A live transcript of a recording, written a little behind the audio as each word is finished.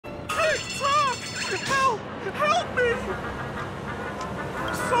Help! Help me!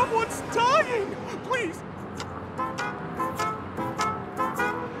 Someone's dying! Please!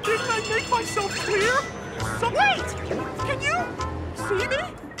 Didn't I make myself clear? So wait! Can you see me?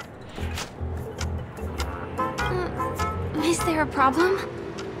 Is there a problem?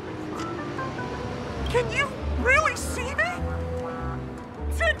 Can you really see me?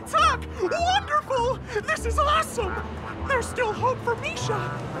 Tick-tock! Wonderful! This is awesome! There's still hope for Misha!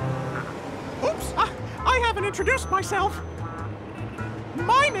 Oops, I haven't introduced myself.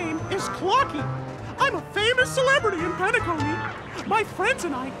 My name is Clocky. I'm a famous celebrity in Penacony. My friends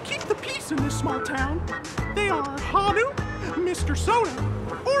and I keep the peace in this small town. They are Hanu, Mr. Soda,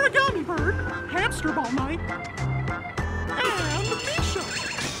 Origami Bird, Hamster Ball Knight, and Misha.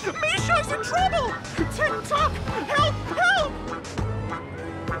 Misha's in trouble! Tick-tock! Help! Help!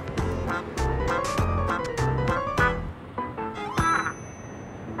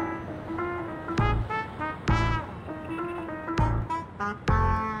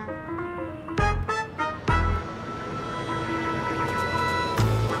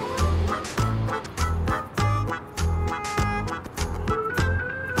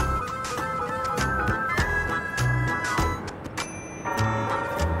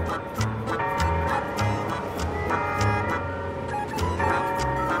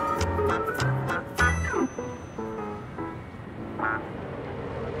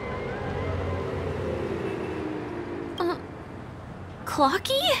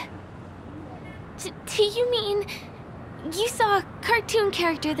 Clocky? Do you mean you saw a cartoon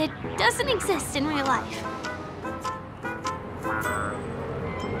character that doesn't exist in real life?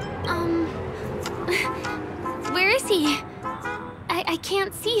 Where is he? I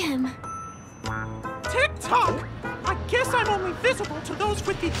can't see him. Tick-tock! I guess I'm only visible to those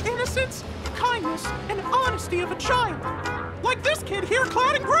with the innocence, kindness, and honesty of a child. Like this kid here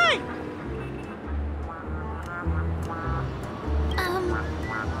clad in gray!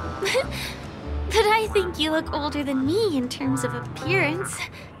 But I think you look older than me in terms of appearance.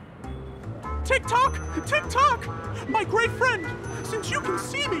 Tick-tock! Tick-tock! My great friend, since you can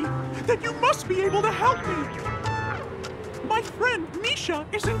see me, then you must be able to help me. My friend Misha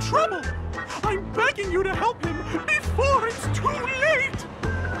is in trouble. I'm begging you to help him before it's too late!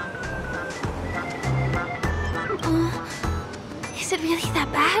 Is it really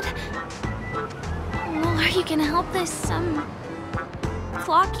that bad? Well, are you gonna help this,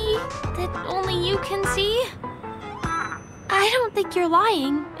 Clocky that only you can see? I don't think you're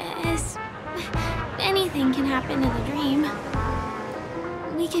lying, as anything can happen in a dream.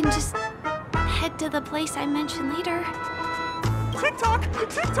 We can just head to the place I mentioned later. Tick-tock!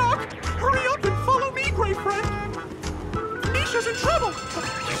 Tick-tock! Hurry up and follow me, great friend! Misha's in trouble!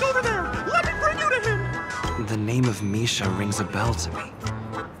 He's over there! Let me bring you to him! The name of Misha rings a bell to me.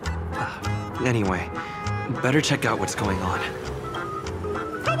 Anyway, better check out what's going on.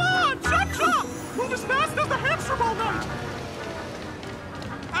 Come on! Chop chop! Move as fast as the hamster ball knight!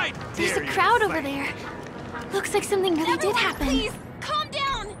 I dare There's a crowd over there. Looks like something really did happen. Please, calm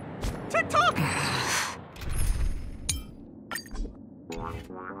down! Tick-tock!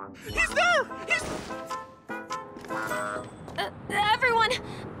 He's there! He's... Everyone,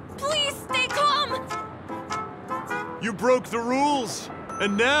 please stay calm! You broke the rules,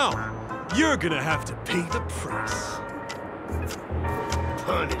 and now you're gonna have to pay the price.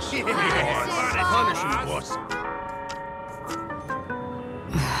 Punish him. Punish him, boss.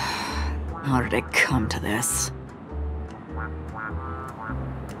 How did it come to this?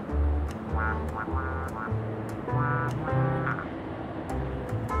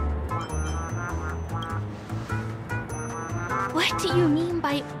 What do you mean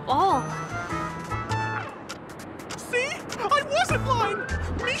by all? See? I wasn't lying!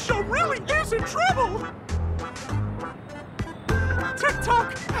 Misha really is in trouble!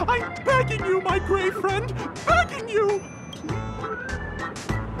 Tick-tock! I'm begging you, my gray friend! Begging you!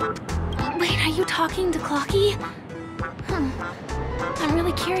 Wait, are you talking to Clocky? I'm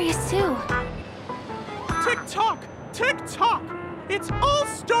really curious too. Tick-tock! Tick-tock! It's all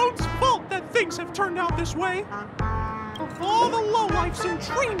Stone's fault that things have turned out this way! Of all the lowlifes in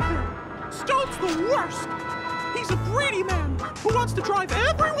Dreamville, Stone's the worst! He's a greedy man who wants to drive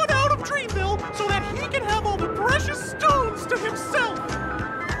everyone out of Dreamville so that he can have all the precious stones to himself!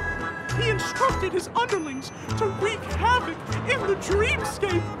 He instructed his underlings to wreak havoc in the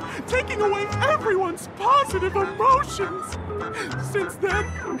dreamscape, taking away everyone's positive emotions! Since then,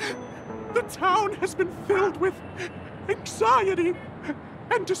 the town has been filled with anxiety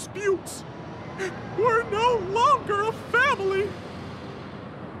and disputes. We're no longer a family!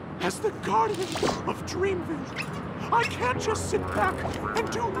 As the guardian of Dreamville, I can't just sit back and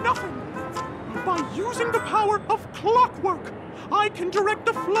do nothing. By using the power of clockwork, I can direct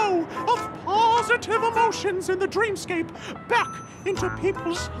the flow of positive emotions in the dreamscape back into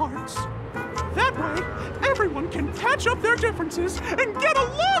people's hearts. That way, everyone can patch up their differences and get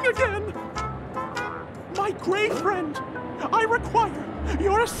along again. My gray friend, I require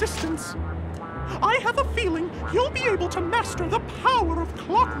your assistance. I have a feeling you'll be able to master the power of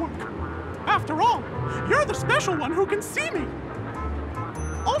clockwork. After all, you're the special one who can see me.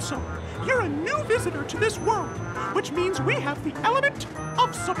 Also, you're a new visitor to this world, which means we have the element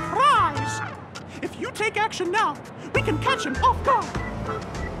of surprise. If you take action now, we can catch him off guard.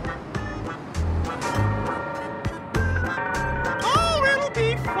 Oh, it'll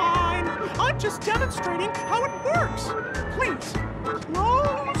be fine. I'm just demonstrating how it works. Please,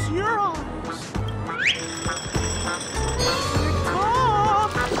 close your eyes.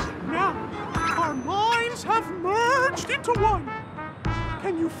 Now, our minds have merged into one.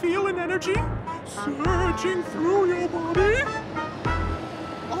 Can you feel an energy surging through your body?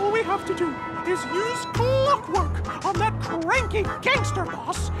 All we have to do is use clockwork on that cranky gangster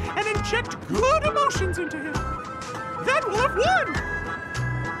boss and inject good emotions into him. Then we'll have won!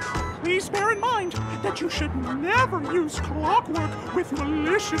 Please bear in mind that you should never use clockwork with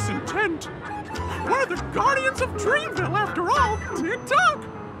malicious intent. We're the Guardians of Dreamville, after all. Tick-tock!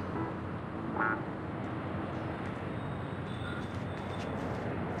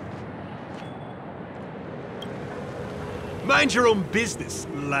 Mind your own business,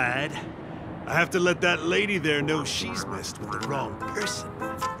 lad. I have to let that lady there know she's messed with the wrong person.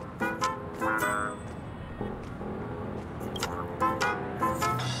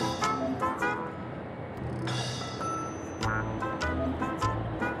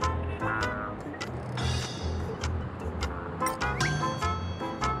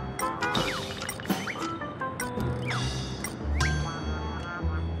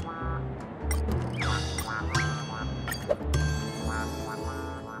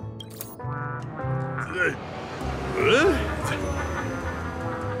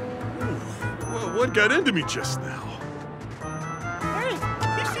 What got into me just now? Hey,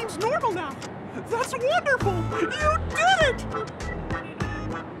 he seems normal now. That's wonderful! You did it!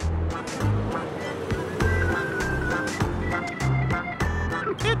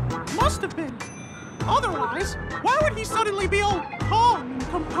 It must have been. Otherwise, why would he suddenly be all calm and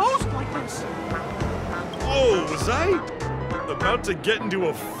composed like this? Oh, was I about to get into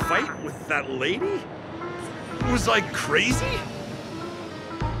a fight with that lady? Was I crazy?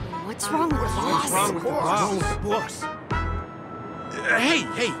 What's wrong with the boss? What's wrong with the boss? Hey,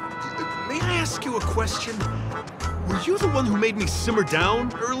 may I ask you a question? Were you the one who made me simmer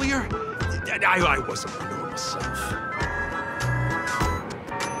down earlier? I wasn't, I know myself.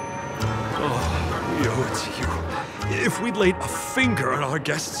 Oh, we owe it to you. If we'd laid a finger on our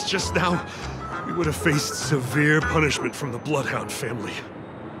guests just now, we would have faced severe punishment from the Bloodhound family.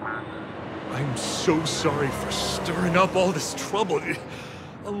 I'm so sorry for stirring up all this trouble.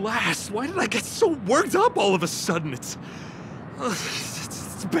 Alas, why did I get so worked up all of a sudden? It's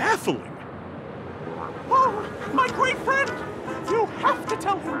baffling. Oh, my great friend! You have to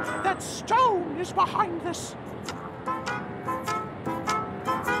tell him that Stone is behind this.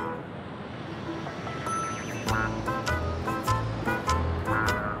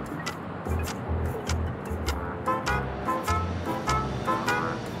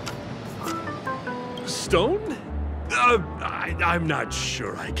 Stone? I'm not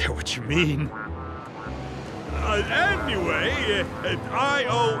sure I get what you mean. Anyway, I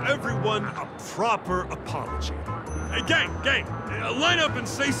owe everyone a proper apology. Gang, line up and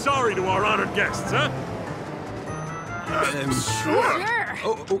say sorry to our honored guests, huh? Sure.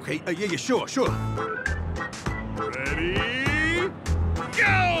 Oh, okay. Yeah, sure. Ready?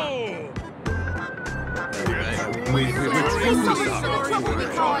 Go!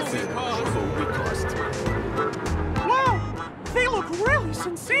 Wow, they look really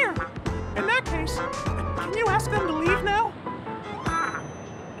sincere. In that case, can you ask them to leave now?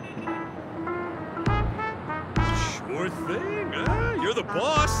 Sure thing, huh? You're the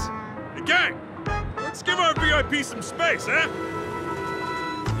boss. Hey, gang, let's give our VIP some space, huh?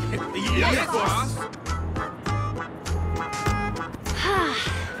 Yes, boss.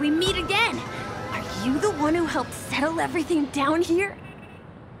 We meet again. Are you the one who helped settle everything down here?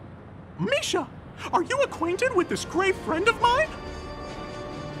 Misha, are you acquainted with this gray friend of mine?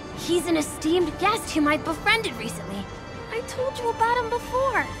 He's an esteemed guest whom I befriended recently. I told you about him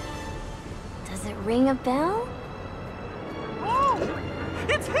before. Does it ring a bell? Oh,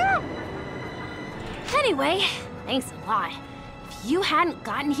 it's him! Anyway, thanks a lot. If you hadn't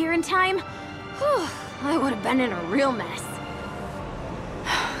gotten here in time, whew, I would have been in a real mess.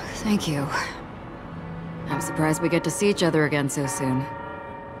 Thank you. I'm surprised we get to see each other again so soon.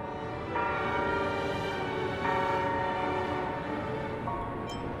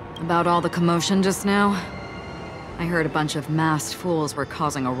 About all the commotion just now? I heard a bunch of masked fools were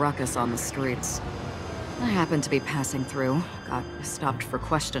causing a ruckus on the streets. I happened to be passing through, got stopped for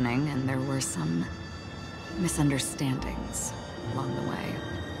questioning, and there were some misunderstandings along the way.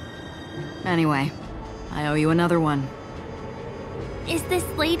 Anyway, I owe you another one. Is this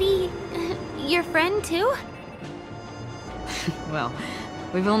lady your friend too? Well,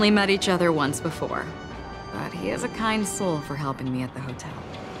 we've only met each other once before, but he is a kind soul for helping me at the hotel.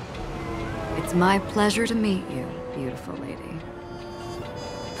 It's my pleasure to meet you, beautiful lady.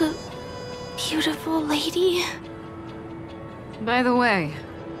 Beautiful lady? By the way,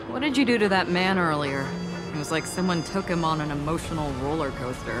 what did you do to that man earlier? It was like someone took him on an emotional roller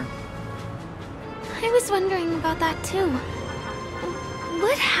coaster. I was wondering about that too.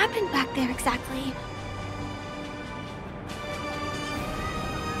 What happened back there exactly?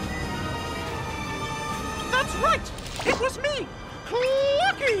 That's right! It was me!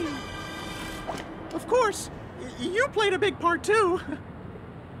 Clucky! Of course, you played a big part too.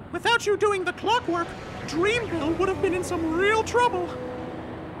 Without you doing the clockwork, Dreamville would have been in some real trouble.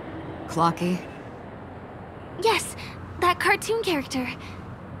 Clocky? Yes, that cartoon character.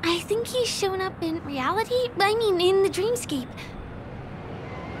 I think he's shown up in reality? I mean, in the dreamscape.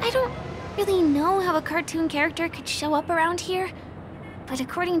 I don't really know how a cartoon character could show up around here, but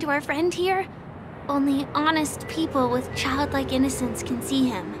according to our friend here, only honest people with childlike innocence can see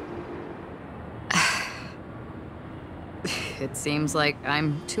him. It seems like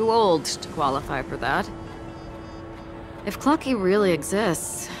I'm too old to qualify for that. If Clocky really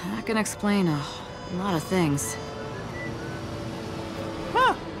exists, that can explain a lot of things.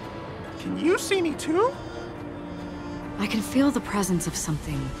 Huh. Can you see me too? I can feel the presence of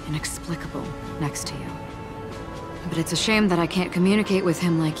something inexplicable next to you. But it's a shame that I can't communicate with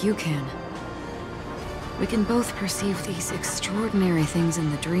him like you can. We can both perceive these extraordinary things in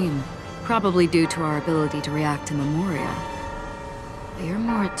the dream, probably due to our ability to react to Memoria. But you're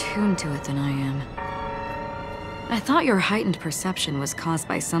more attuned to it than I am. I thought your heightened perception was caused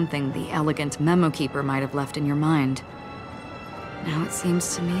by something the elegant memo keeper might have left in your mind. Now it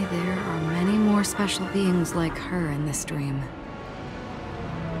seems to me there are many more special beings like her in this dream.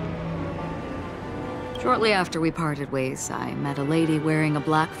 Shortly after we parted ways, I met a lady wearing a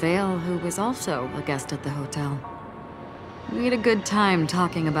black veil who was also a guest at the hotel. We had a good time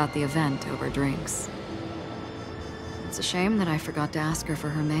talking about the event over drinks. It's a shame that I forgot to ask her for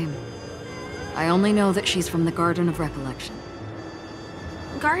her name. I only know that she's from the Garden of Recollection.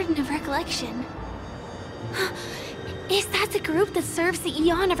 Garden of Recollection? Is that the group that serves the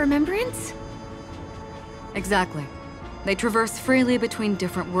Eon of Remembrance? Exactly. They traverse freely between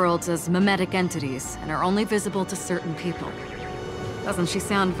different worlds as mimetic entities and are only visible to certain people. Doesn't she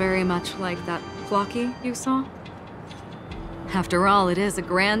sound very much like that Clocky you saw? After all, it is a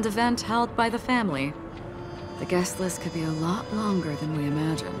grand event held by the family. The guest list could be a lot longer than we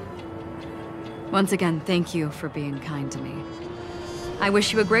imagine. Once again, thank you for being kind to me. I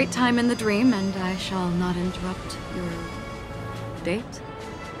wish you a great time in the dream, and I shall not interrupt your date.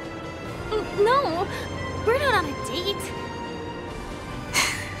 No, we're not on a date.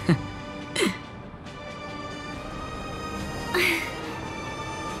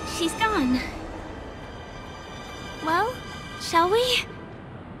 She's gone. Well, shall we?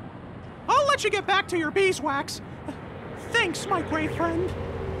 I'll let you get back to your beeswax. Thanks, my great friend.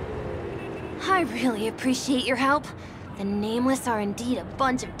 I really appreciate your help. The Nameless are indeed a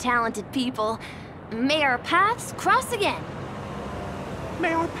bunch of talented people. May our paths cross again.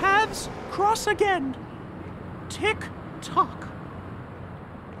 May our paths cross again. Tick-tock.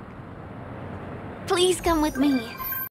 Please come with me.